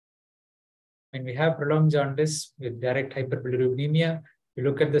When we have prolonged jaundice with direct hyperbilirubinemia, you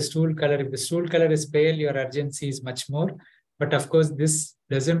look at the stool color. If the stool color is pale, your urgency is much more. But of course, this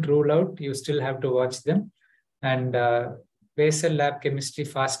doesn't rule out. You still have to watch them. And basal lab chemistry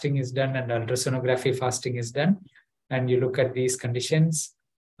fasting is done and ultrasonography fasting is done. And you look at these conditions.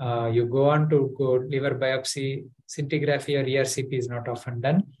 You go on to go liver biopsy. Scintigraphy or ERCP is not often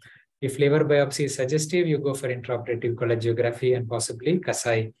done. If liver biopsy is suggestive, you go for intraoperative cholangiography and possibly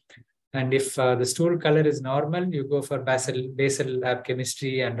Kasai. And if the stool color is normal, you go for basal lab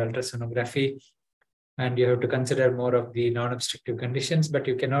chemistry and ultrasonography. And you have to consider more of the non-obstructive conditions, but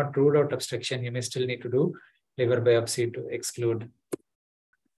you cannot rule out obstruction. You may still need to do liver biopsy to exclude.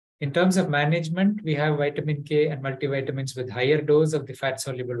 In terms of management, we have vitamin K and multivitamins with higher dose of the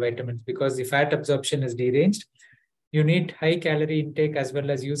fat-soluble vitamins because the fat absorption is deranged. You need high calorie intake as well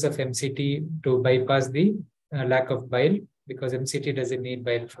as use of MCT to bypass the lack of bile because MCT doesn't need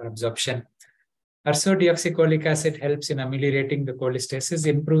bile for absorption. Ursodeoxycholic acid helps in ameliorating the cholestasis,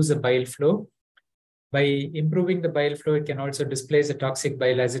 improves the bile flow. By improving the bile flow, it can also displace the toxic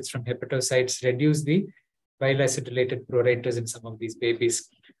bile acids from hepatocytes, reduce the bile acid-related pruritus in some of these babies.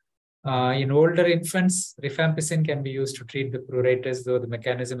 In older infants, rifampicin can be used to treat the pruritus, though the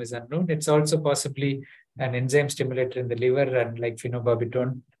mechanism is unknown. It's also possibly an enzyme stimulator in the liver, and like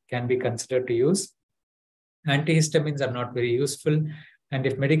phenobarbital can be considered to use. Antihistamines are not very useful. And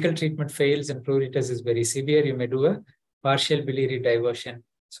if medical treatment fails and pruritus is very severe, you may do a partial biliary diversion.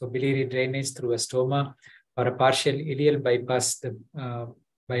 So biliary drainage through a stoma or a partial ileal bypass, the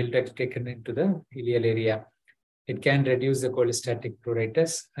bile duct taken into the ileal area. It can reduce the cholestatic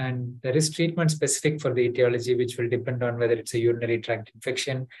pruritus, and there is treatment specific for the etiology, which will depend on whether it's a urinary tract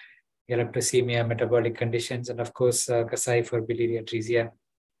infection, galactosemia, metabolic conditions, and of course, Kasai for biliary atresia.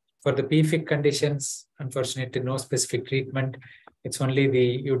 For the PFIC conditions, unfortunately, no specific treatment. It's only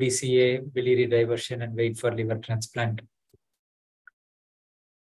the UDCA, biliary diversion, and wait for liver transplant.